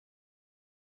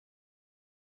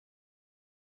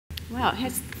Wow, it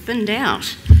has thinned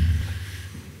out.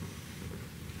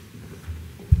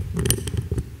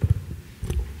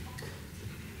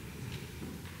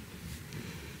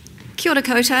 Kia ora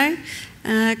koutou,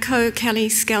 ko Kelly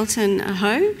Skelton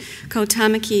aho, ko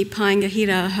tamaki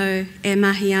paingahira aho e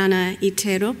mahi ana I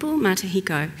te ropu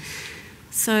matahiko.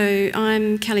 So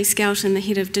I'm Kelly Skelton, the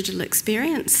Head of Digital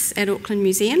Experience at Auckland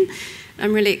Museum.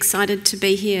 I'm really excited to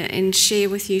be here and share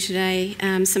with you today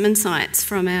some insights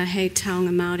from our He Taonga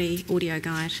Māori audio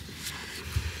guide.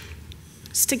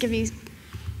 Just to give you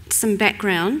some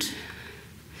background,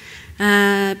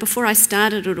 before I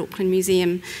started at Auckland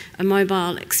Museum, a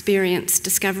mobile experience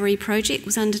discovery project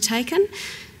was undertaken,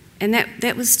 and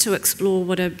that was to explore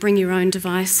what a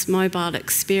bring-your-own-device mobile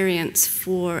experience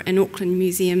for an Auckland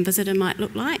Museum visitor might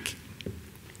look like.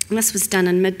 And this was done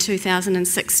in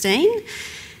mid-2016,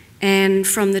 and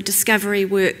from the discovery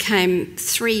work came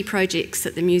 3 projects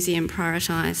that the museum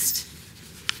prioritised.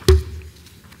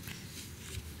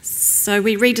 So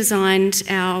we redesigned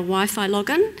our Wi-Fi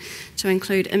login to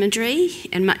include imagery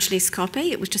and much less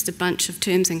copy. It was just a bunch of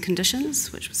terms and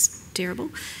conditions, which was terrible.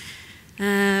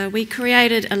 We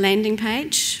created a landing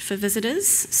page for visitors,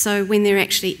 so when they're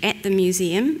actually at the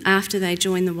museum, after they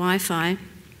join the Wi-Fi,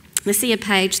 they see a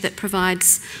page that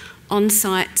provides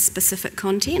on-site specific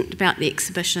content about the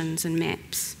exhibitions and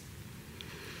maps.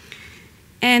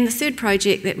 And the third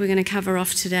project that we're going to cover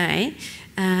off today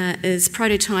is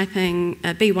prototyping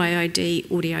a BYOD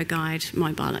audio guide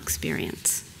mobile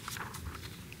experience.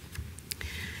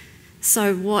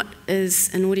 So what is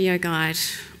an audio guide?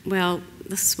 Well,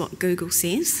 this is what Google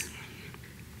says,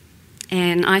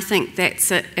 and I think that's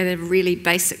it at a really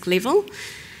basic level.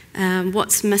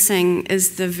 What's missing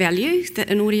is the value that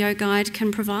an audio guide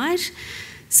can provide.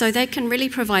 So they can really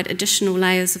provide additional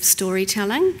layers of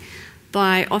storytelling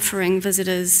by offering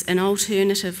visitors an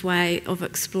alternative way of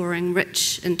exploring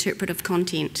rich interpretive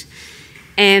content.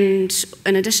 And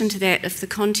in addition to that, if the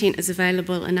content is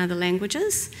available in other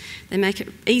languages, they make it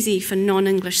easy for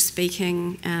non-English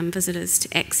speaking visitors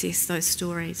to access those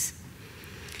stories.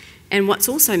 And what's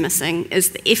also missing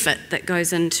is the effort that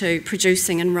goes into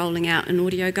producing and rolling out an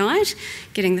audio guide.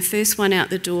 Getting the first one out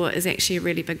the door is actually a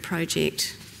really big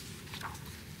project.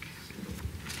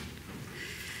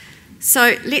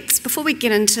 So before we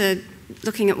get into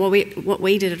looking at what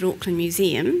we did at Auckland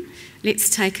Museum, let's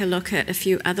take a look at a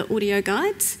few other audio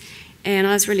guides. And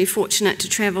I was really fortunate to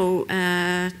travel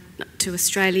to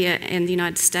Australia and the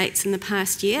United States in the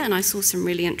past year, and I saw some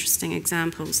really interesting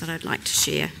examples that I'd like to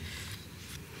share.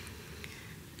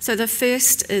 So the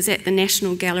first is at the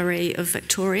National Gallery of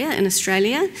Victoria in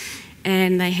Australia,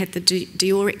 and they had the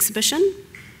Dior exhibition.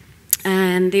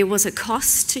 And there was a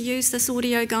cost to use this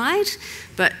audio guide,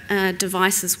 but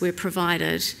devices were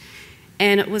provided.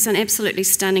 And it was an absolutely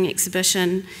stunning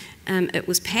exhibition. It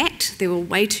was packed. There were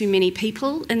way too many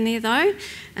people in there though.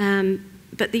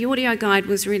 But the audio guide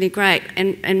was really great.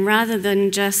 And rather than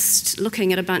just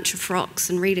looking at a bunch of frocks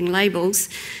and reading labels,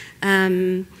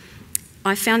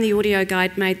 I found the audio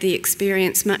guide made the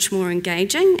experience much more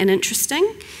engaging and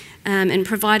interesting, and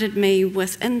provided me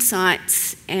with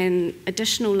insights and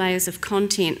additional layers of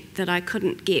content that I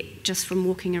couldn't get just from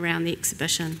walking around the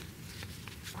exhibition.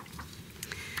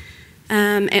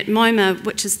 At MoMA,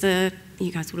 which is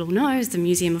you guys will all know, is the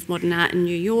Museum of Modern Art in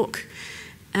New York,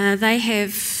 they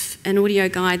have an audio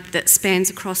guide that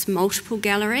spans across multiple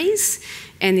galleries,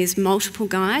 and there's multiple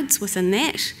guides within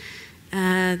that.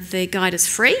 The guide is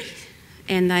free,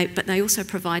 but they also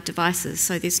provide devices,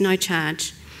 so there's no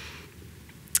charge.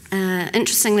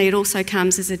 Interestingly, it also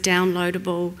comes as a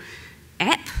downloadable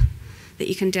app that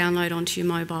you can download onto your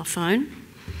mobile phone,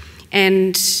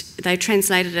 and they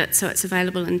translated it so it's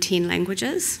available in 10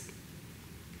 languages.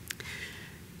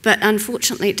 But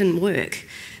unfortunately it didn't work.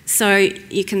 So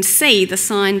you can see the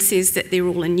sign says that they're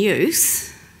all in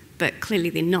use, but clearly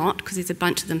they're not, because there's a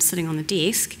bunch of them sitting on the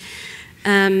desk.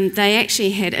 They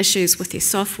actually had issues with their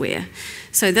software.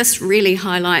 So this really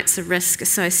highlights the risk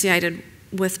associated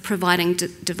with providing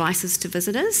devices to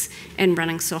visitors and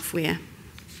running software.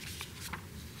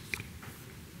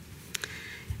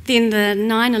 Then the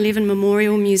 9/11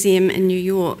 Memorial Museum in New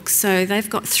York. So they've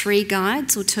got 3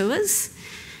 guides or tours.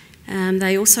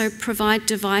 They also provide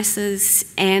devices,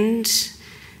 and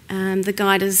the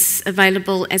guide is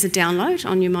available as a download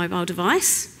on your mobile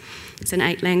device. It's in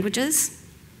 8 languages.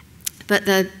 But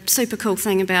the super cool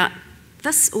thing about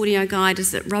this audio guide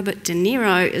is that Robert De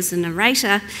Niro is the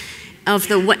narrator of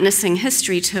the Witnessing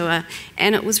History tour,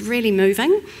 and it was really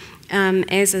moving,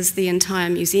 as is the entire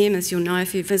museum, as you'll know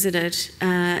if you visited.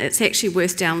 It's actually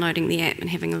worth downloading the app and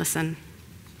having a listen.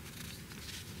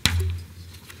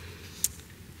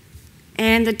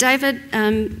 and the David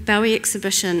Bowie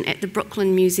exhibition at the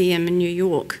Brooklyn Museum in New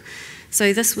York.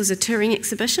 So this was a touring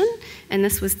exhibition, and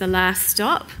this was the last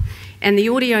stop, and the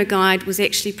audio guide was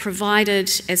actually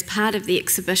provided as part of the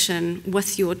exhibition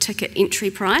with your ticket entry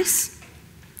price,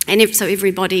 and so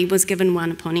everybody was given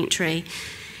one upon entry.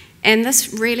 And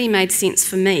this really made sense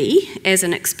for me as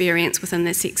an experience within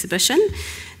this exhibition.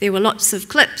 There were lots of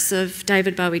clips of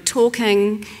David Bowie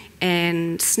talking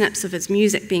and snips of his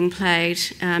music being played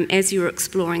as you were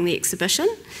exploring the exhibition.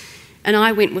 And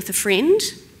I went with a friend,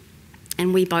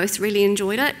 and we both really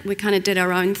enjoyed it. We kind of did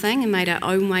our own thing and made our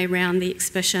own way around the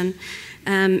exhibition,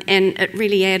 and it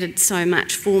really added so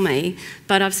much for me.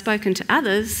 But I've spoken to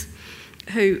others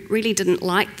who really didn't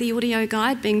like the audio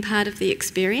guide being part of the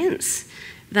experience.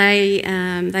 They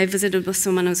visited with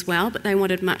someone as well, but they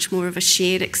wanted much more of a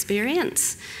shared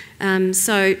experience.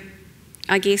 So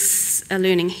I guess a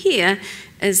learning here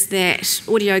is that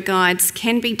audio guides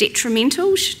can be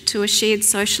detrimental to a shared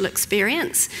social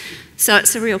experience. So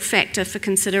it's a real factor for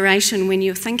consideration when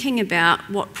you're thinking about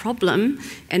what problem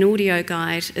an audio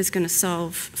guide is going to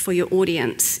solve for your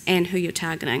audience and who you're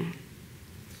targeting.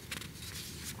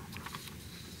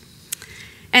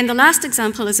 And the last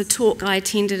example is a talk I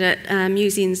attended at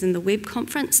Museums in the Web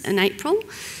conference in April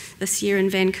this year in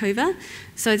Vancouver.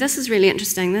 So this is really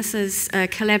interesting. This is a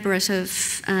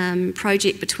collaborative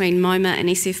project between MoMA and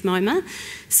SF MoMA.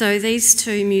 So these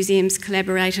two museums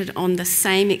collaborated on the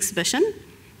same exhibition.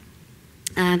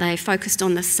 They focused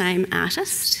on the same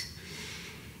artist,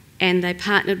 and they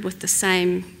partnered with the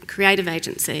same creative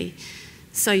agency.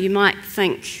 So you might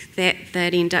think that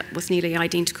they'd end up with nearly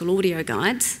identical audio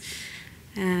guides.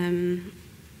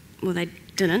 Well, they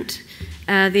didn't.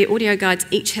 The audio guides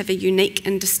each have a unique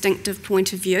and distinctive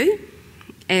point of view,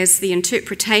 as the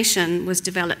interpretation was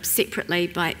developed separately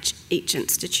by each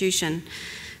institution.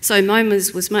 So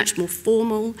MoMA's was much more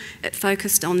formal. It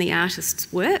focused on the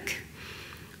artist's work,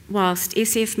 whilst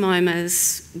SF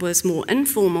MoMA's was more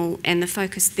informal, and the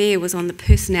focus there was on the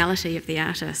personality of the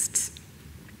artists.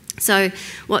 So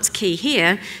what's key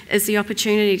here is the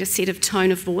opportunity to set a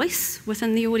tone of voice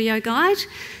within the audio guide,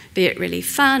 be it really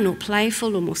fun or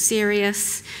playful or more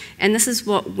serious, and this is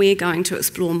what we're going to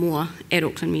explore more at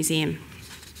Auckland Museum.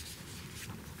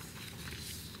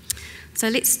 So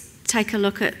let's take a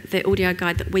look at the audio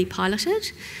guide that we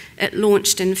piloted. It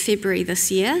launched in February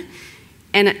this year,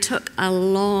 and it took a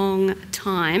long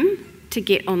time to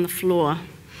get on the floor.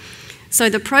 So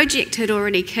the project had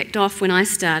already kicked off when I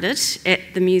started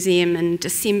at the museum in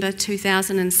December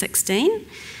 2016,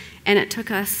 and it took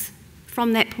us,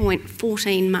 from that point,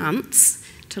 14 months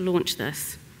to launch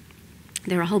this.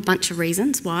 There are a whole bunch of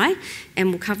reasons why,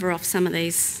 and we'll cover off some of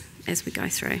these as we go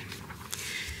through.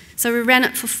 So we ran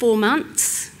it for 4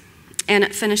 months, and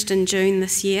it finished in June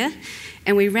this year,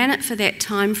 and we ran it for that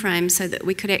time frame so that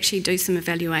we could actually do some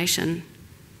evaluation.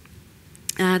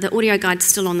 The audio guide's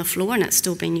still on the floor, and it's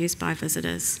still being used by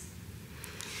visitors.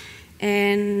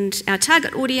 And our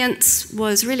target audience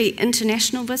was really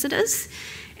international visitors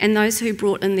and those who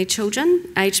brought in their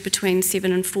children aged between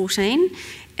 7 and 14,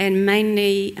 and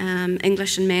mainly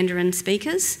English and Mandarin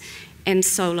speakers and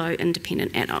solo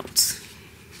independent adults.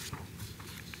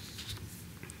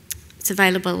 It's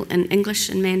available in English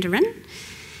and Mandarin,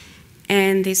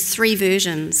 and there's 3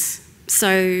 versions.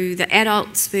 So the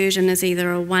adults version is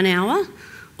either a 1 hour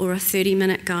or a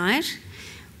 30-minute guide,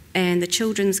 and the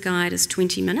children's guide is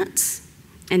 20 minutes,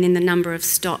 and then the number of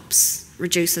stops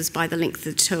reduces by the length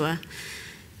of the tour.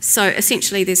 So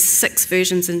essentially there's 6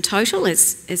 versions in total,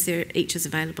 as each is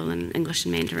available in English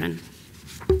and Mandarin.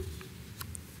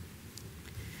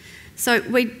 So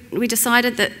we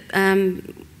decided that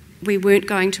we weren't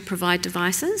going to provide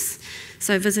devices,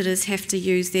 so visitors have to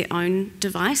use their own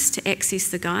device to access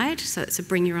the guide, so it's a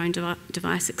bring your own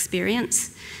device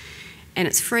experience, and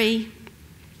it's free.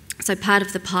 So part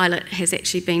of the pilot has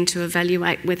actually been to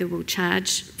evaluate whether we'll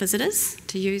charge visitors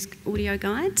to use audio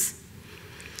guides.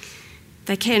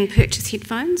 They can purchase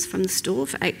headphones from the store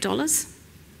for $8.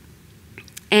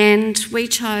 And we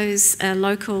chose a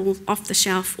local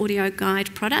off-the-shelf audio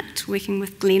guide product, working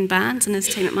with Glenn Barnes and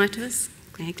his team at MyTours.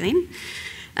 Hey, Glenn.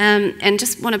 And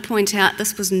just want to point out,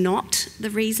 this was not the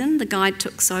reason the guide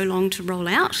took so long to roll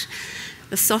out.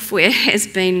 The software has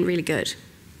been really good.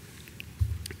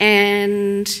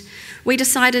 And we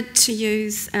decided to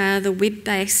use the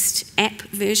web-based app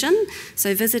version,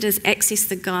 so visitors access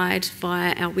the guide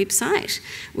via our website.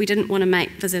 We didn't want to make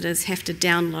visitors have to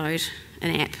download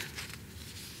an app.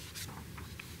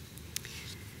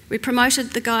 We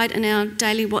promoted the guide in our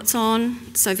daily What's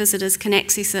On, so visitors can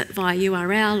access it via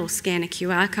URL or scan a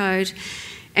QR code,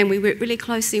 and we work really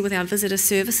closely with our visitor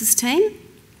services team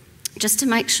just to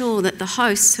make sure that the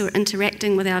hosts who are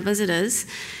interacting with our visitors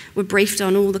were briefed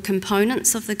on all the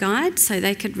components of the guide so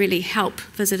they could really help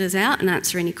visitors out and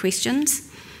answer any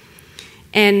questions.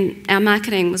 And our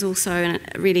marketing was also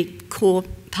a really core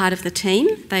part of the team.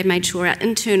 They made sure our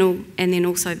internal and then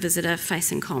also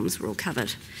visitor-facing comms were all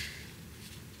covered.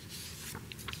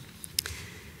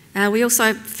 We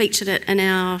also featured it in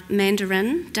our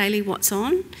Mandarin daily What's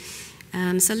On.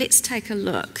 So let's take a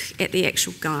look at the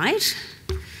actual guide.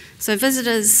 So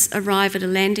visitors arrive at a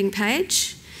landing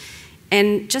page,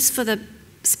 and just for the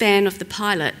span of the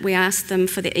pilot, we asked them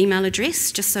for their email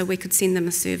address just so we could send them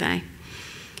a survey.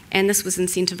 And this was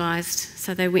incentivised,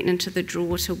 so they went into the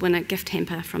draw to win a gift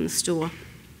hamper from the store.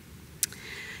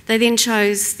 They then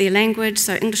chose their language,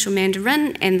 so English or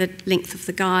Mandarin, and the length of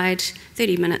the guide,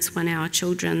 30 minutes, 1 hour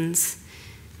children's,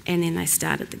 and then they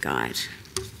started the guide.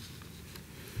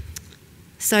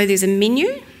 So there's a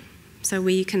menu, so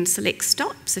where you can select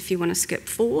stops if you want to skip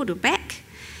forward or back,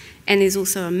 and there's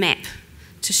also a map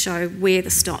to show where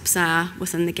the stops are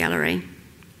within the gallery.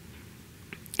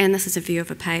 And this is a view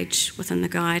of a page within the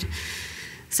guide.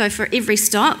 So for every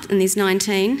stop, and there's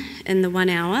 19 in the 1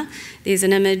 hour, there's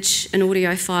an image, an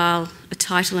audio file, a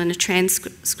title and a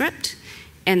transcript,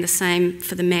 and the same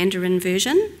for the Mandarin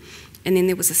version. And then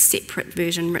there was a separate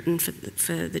version written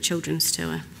for the children's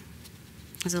tour.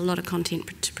 There's a lot of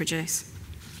content to produce.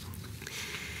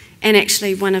 And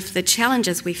actually one of the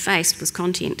challenges we faced was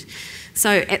content.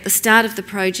 So at the start of the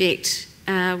project,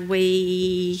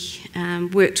 we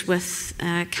worked with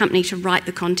a company to write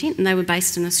the content, and they were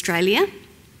based in Australia,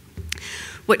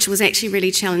 which was actually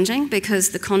really challenging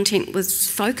because the content was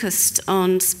focused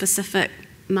on specific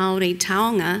Māori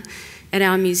taonga at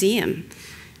our museum.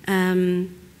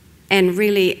 And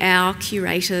really our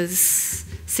curators,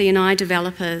 C&I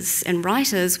developers and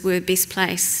writers were best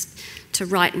placed to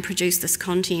write and produce this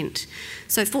content.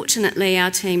 So fortunately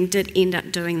our team did end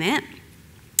up doing that,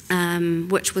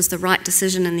 which was the right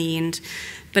decision in the end.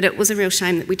 But it was a real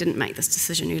shame that we didn't make this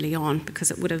decision early on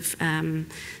because it would have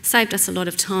saved us a lot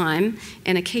of time.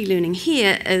 And a key learning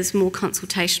here is more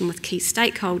consultation with key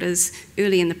stakeholders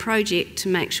early in the project to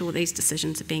make sure these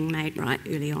decisions are being made right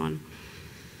early on.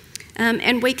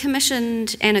 And we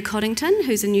commissioned Anna Coddington,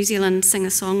 who's a New Zealand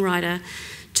singer-songwriter,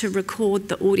 to record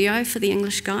the audio for the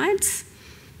English guides.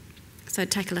 So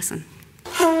take a listen.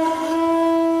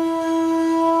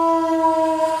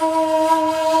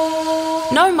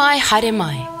 No mai haere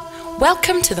mai.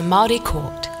 Welcome to the Māori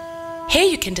Court. Here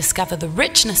you can discover the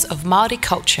richness of Māori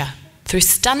culture through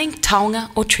stunning taonga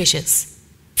or treasures.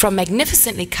 From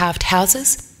magnificently carved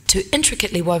houses to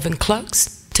intricately woven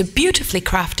cloaks to beautifully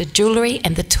crafted jewellery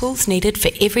and the tools needed for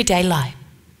everyday life.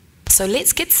 So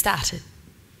let's get started.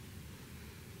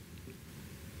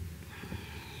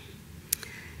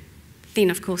 Then,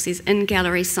 of course, there's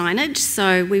in-gallery signage.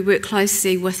 So we work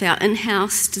closely with our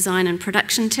in-house design and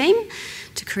production team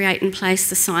to create and place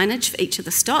the signage for each of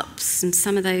the stops, and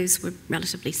some of those were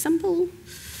relatively simple.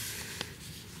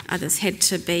 Others had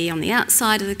to be on the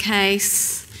outside of the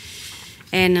case,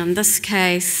 and in this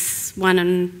case, one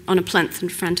on a plinth in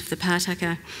front of the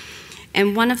pātaka.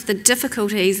 And one of the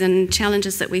difficulties and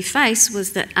challenges that we faced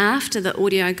was that after the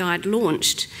audio guide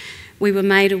launched, we were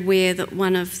made aware that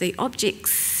one of the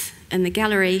objects in the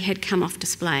gallery had come off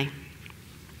display.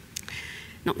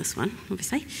 Not this one,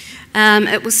 obviously.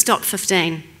 It was stop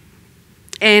 15.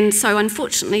 And so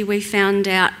unfortunately we found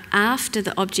out after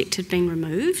the object had been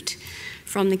removed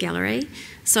from the gallery,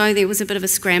 so there was a bit of a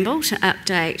scramble to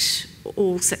update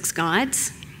all 6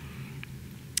 guides.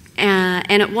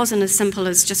 And it wasn't as simple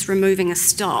as just removing a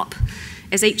stop,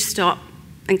 as each stop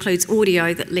includes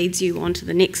audio that leads you on to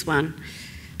the next one.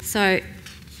 So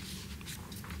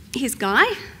here's Guy.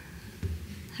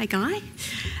 Hey Guy.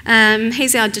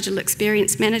 He's our digital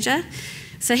experience manager.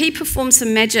 So he performed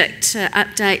some magic to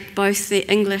update both the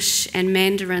English and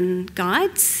Mandarin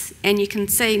guides, and you can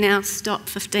see now stop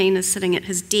 15 is sitting at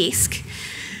his desk.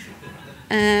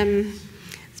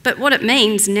 But what it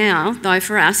means now, though,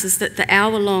 for us, is that the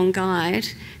hour-long guide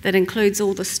that includes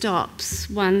all the stops,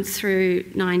 1 through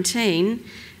 19,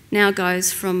 now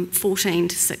goes from 14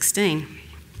 to 16,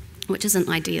 which isn't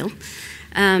ideal.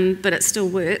 But it still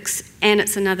works, and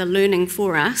it's another learning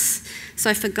for us.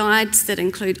 So for guides that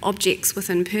include objects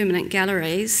within permanent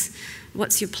galleries,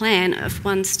 what's your plan if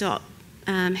one stop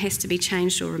has to be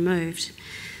changed or removed?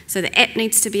 So the app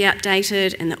needs to be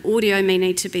updated, and the audio may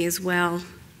need to be as well,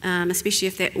 especially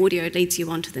if that audio leads you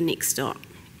on to the next stop.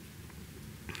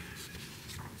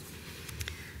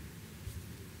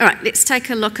 All right, let's take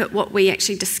a look at what we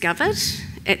actually discovered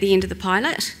at the end of the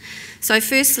pilot. So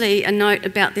firstly, a note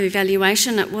about the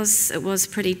evaluation. It was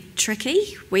pretty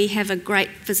tricky. We have a great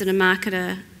visitor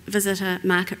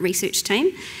market research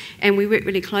team, and we work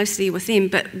really closely with them,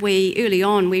 but early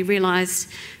on we realised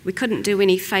we couldn't do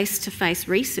any face-to-face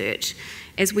research,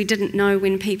 as we didn't know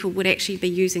when people would actually be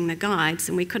using the guides,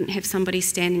 and we couldn't have somebody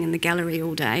standing in the gallery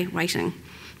all day waiting.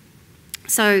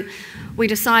 So we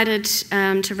decided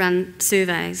to run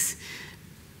surveys,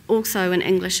 also in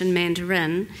English and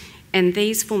Mandarin, and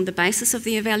these formed the basis of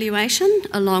the evaluation,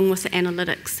 along with the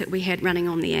analytics that we had running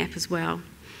on the app as well.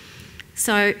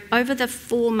 So over the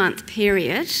 4-month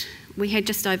period, we had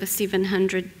just over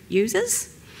 700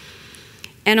 users,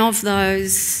 and of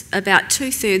those, about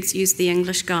 2/3 used the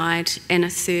English guide and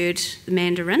 1/3 the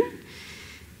Mandarin.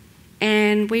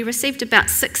 And we received about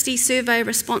 60 survey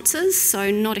responses,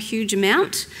 so not a huge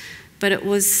amount, but it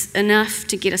was enough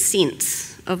to get a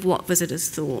sense of what visitors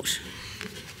thought.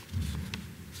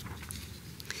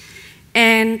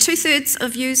 And 2/3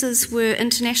 of users were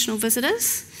international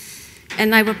visitors,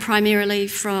 and they were primarily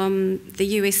from the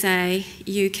USA,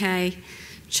 UK,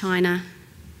 China,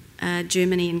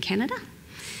 Germany and Canada.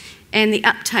 And the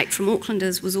uptake from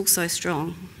Aucklanders was also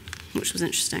strong, which was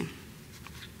interesting.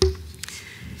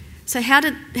 So how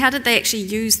did they actually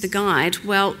use the guide?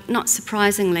 Well, not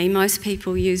surprisingly, most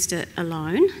people used it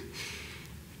alone,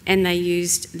 and they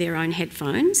used their own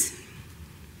headphones.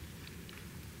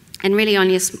 And really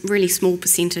only a really small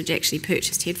percentage actually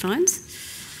purchased headphones.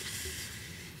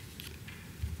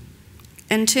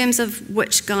 In terms of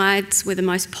which guides were the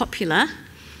most popular,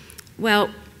 well,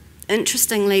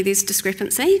 interestingly, there's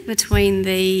discrepancy between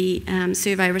the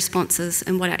survey responses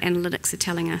and what our analytics are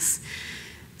telling us.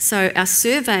 So our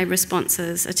survey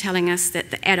responses are telling us that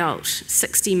the adult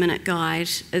 60-minute guide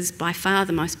is by far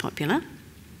the most popular.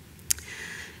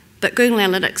 But Google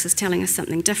Analytics is telling us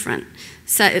something different.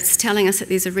 So it's telling us that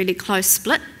there's a really close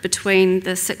split between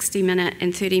the 60-minute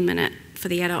and 30-minute for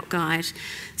the adult guide.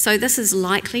 So this is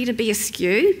likely to be a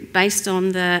skew based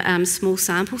on the small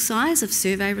sample size of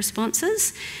survey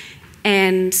responses.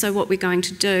 And so what we're going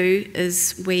to do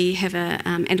is we have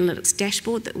an analytics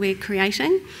dashboard that we're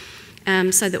creating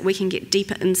so that we can get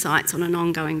deeper insights on an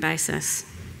ongoing basis.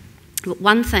 But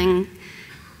one thing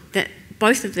that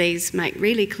both of these make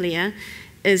really clear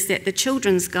is that the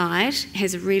children's guide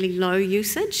has a really low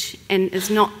usage and is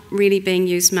not really being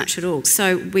used much at all.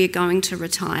 So we're going to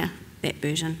retire that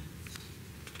version.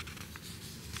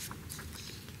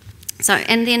 So,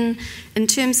 and then in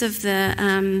terms of the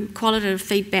qualitative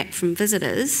feedback from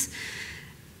visitors,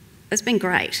 it's been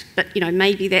great, but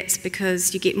maybe that's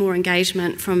because you get more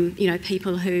engagement from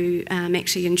people who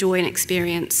actually enjoy an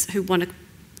experience, who want to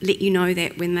let you know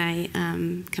that when they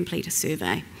complete a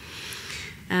survey.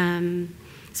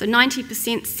 So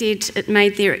 90% said it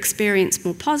made their experience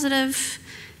more positive.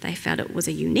 They felt it was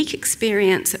a unique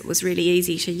experience, it was really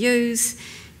easy to use,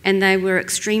 and they were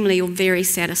extremely or very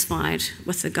satisfied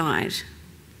with the guide.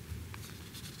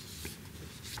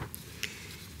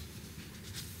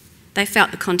 They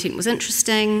felt the content was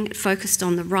interesting, it focused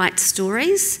on the right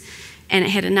stories, and it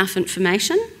had enough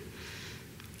information.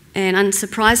 And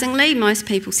unsurprisingly, most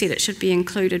people said it should be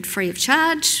included free of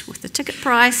charge with the ticket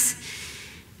price.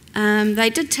 They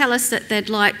did tell us that they'd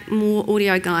like more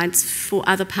audio guides for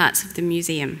other parts of the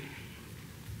museum,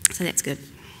 so that's good.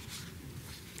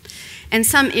 And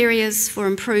some areas for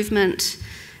improvement,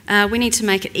 we need to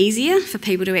make it easier for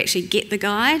people to actually get the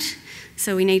guide,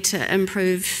 so we need to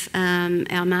improve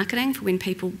our marketing for when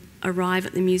people arrive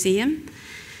at the museum.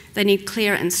 They need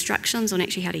clearer instructions on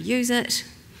actually how to use it.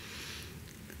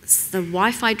 The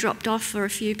Wi-Fi dropped off for a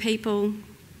few people.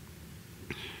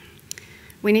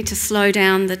 We need to slow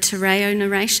down the te reo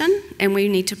narration, and we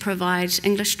need to provide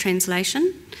English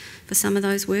translation for some of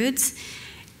those words.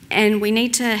 And we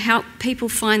need to help people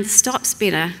find the stops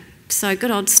better. So good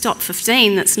old stop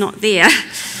 15 that's not there.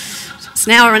 It's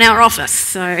now in our office,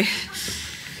 so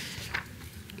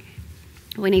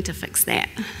we need to fix that.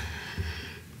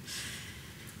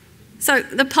 So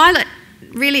the pilot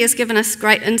really has given us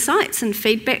great insights and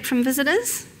feedback from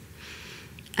visitors.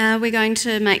 We're going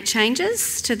to make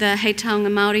changes to the He Taonga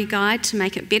Māori Guide to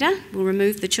make it better. We'll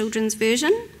remove the children's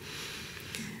version.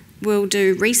 We'll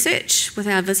do research with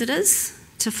our visitors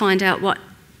to find out what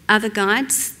other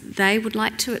guides they would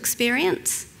like to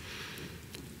experience.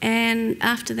 And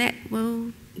after that,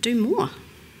 we'll do more.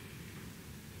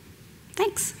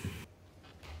 Thanks.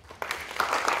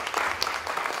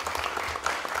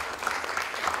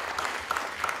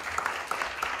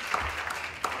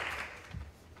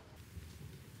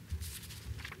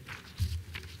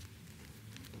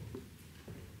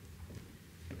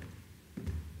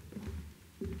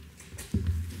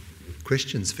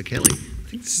 Questions for Kelly?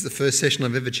 think this is the first session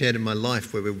I've ever chaired in my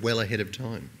life where we're well ahead of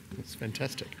time. That's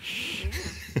fantastic.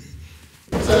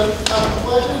 So,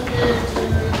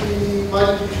 why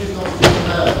did you choose not to do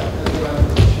that?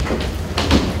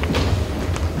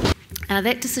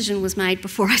 That decision was made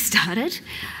before I started.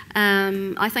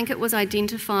 I think it was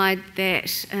identified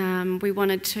that we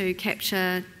wanted to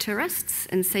capture tourists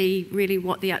and see really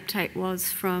what the uptake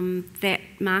was from that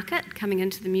market coming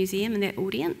into the museum and that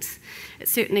audience.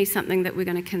 It's certainly something that we're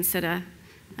going to consider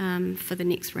for the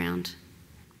next round.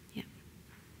 Yeah.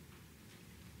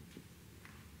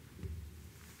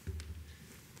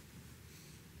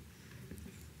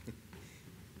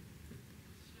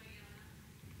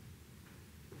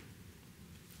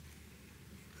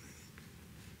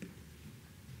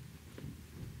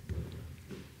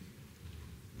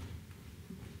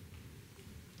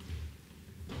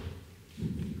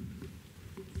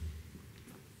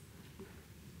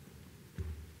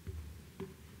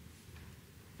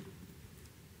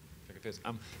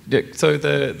 So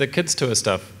the kids tour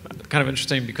stuff, kind of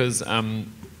interesting because I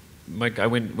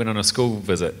went on a school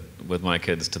visit with my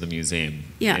kids to the museum,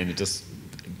 and it just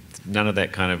none of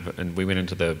that kind of, and we went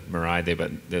into the marae there,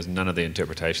 but there's none of the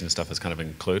interpretation stuff is kind of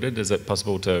included. Is it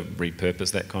possible to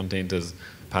repurpose that content as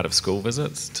part of school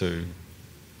visits to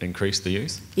increase the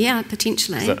use? Yeah,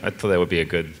 potentially. I thought that would be a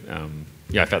good.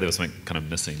 I felt there was something kind of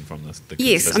missing from this. The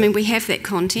yes, visit. I mean we have that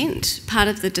content. Part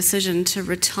of the decision to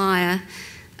retire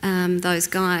those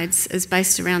guides is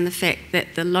based around the fact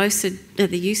that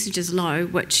the usage is low,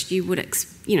 which you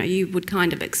would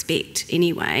kind of expect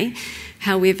anyway.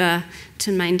 However,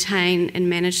 to maintain and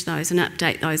manage those and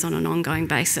update those on an ongoing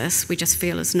basis, we just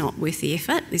feel is not worth the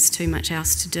effort. There's too much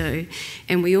else to do.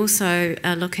 And we also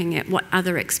are looking at what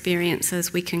other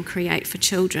experiences we can create for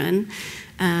children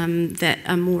that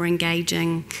are more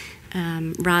engaging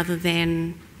rather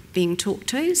than being talked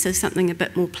to. So something a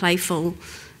bit more playful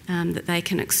that they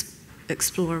can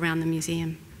explore around the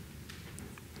museum.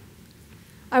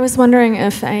 I was wondering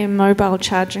if a mobile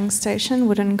charging station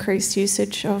would increase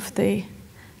usage of the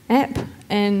app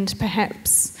and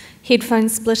perhaps headphone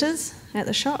splitters at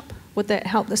the shop. Would that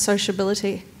help the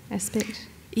sociability aspect?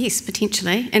 Yes,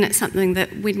 potentially, and it's something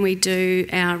that when we do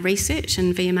our research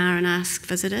in VMR and Ask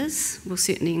Visitors, we'll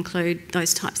certainly include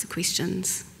those types of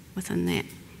questions within that.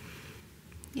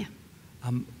 Yeah.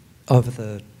 Over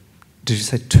the, did you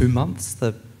say 2 months,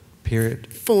 the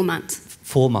period? 4 months.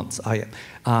 4 months, oh yeah.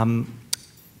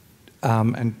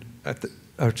 And I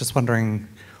was just wondering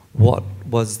what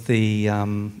was the,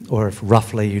 or if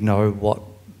roughly you know what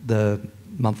the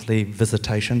monthly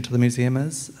visitation to the museum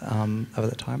is over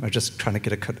that time? I'm just trying to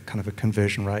get a kind of a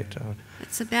conversion rate.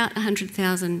 It's about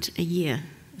 100,000 a year.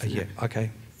 A year,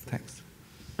 okay, thanks.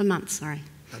 A month, sorry.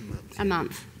 A month. A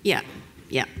month, yeah,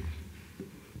 yeah.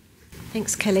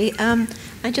 Thanks, Kelly.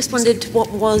 I just wondered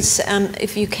what was,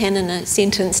 if you can in a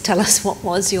sentence tell us what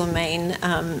was your main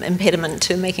impediment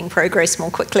to making progress more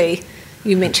quickly.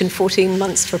 You mentioned 14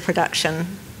 months for production.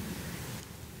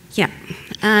 Yeah.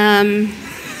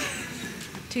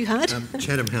 Too hard?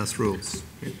 Chatham House rules.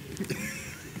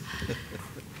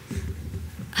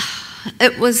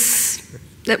 It was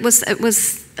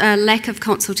a lack of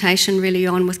consultation really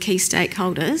on with key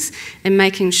stakeholders and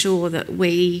making sure that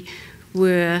we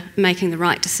were making the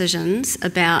right decisions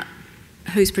about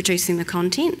who's producing the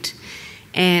content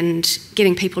and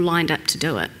getting people lined up to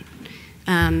do it.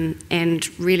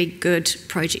 And really good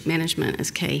project management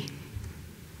is key.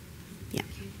 Yeah.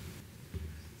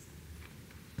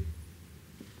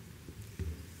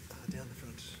 Down the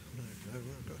front. No,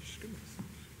 gosh, goodness.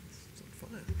 It's on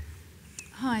fire.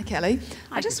 Hi, Kelly.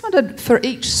 I just wondered, for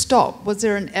each stop, was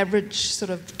there an average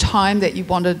sort of time that you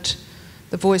wanted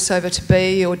the voiceover to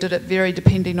be, or did it vary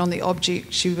depending on the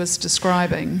object she was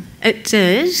describing? It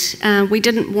did. We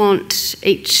didn't want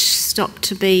each stop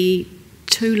to be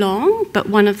too long, but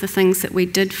one of the things that we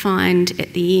did find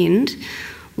at the end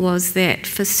was that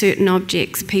for certain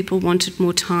objects people wanted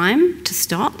more time to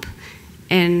stop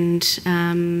and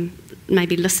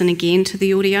maybe listen again to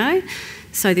the audio.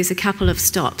 So there's a couple of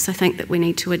stops I think that we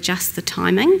need to adjust the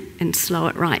timing and slow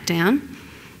it right down.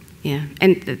 Yeah,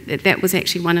 and that was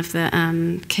actually one of the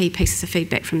key pieces of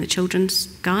feedback from the children's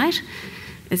guide,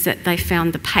 is that they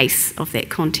found the pace of that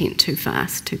content too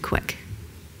fast, too quick.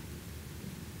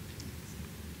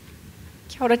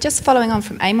 Kia ora, just following on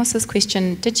from Amos's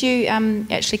question, did you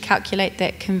actually calculate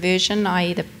that conversion,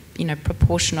 i.e. the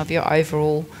proportion of your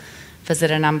overall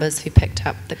visitor numbers who picked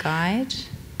up the guide?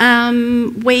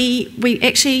 We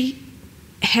actually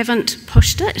haven't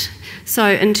pushed it. So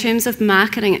in terms of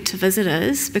marketing it to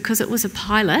visitors, because it was a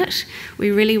pilot,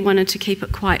 we really wanted to keep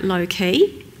it quite low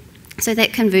key. So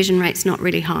that conversion rate's not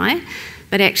really high.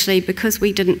 But actually, because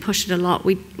we didn't push it a lot,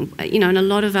 in a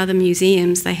lot of other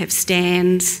museums, they have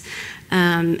stands.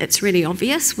 It's really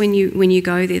obvious when you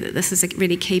go there that this is a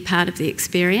really key part of the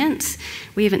experience.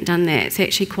 We haven't done that. It's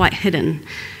actually quite hidden.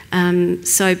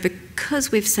 So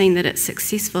because we've seen that it's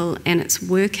successful and it's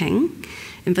working,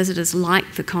 and visitors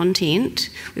like the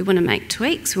content, we want to make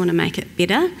tweaks, we want to make it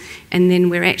better, and then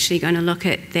we're actually going to look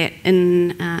at that on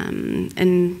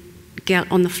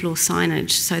the floor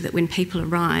signage so that when people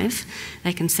arrive,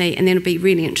 they can see, and then it'll be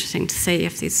really interesting to see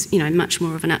if there's much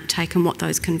more of an uptake and what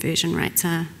those conversion rates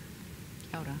are.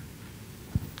 Kia ora.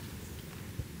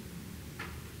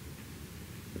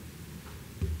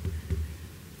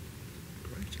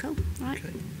 Cool, right.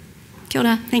 Okay. Kia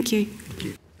ora, thank you.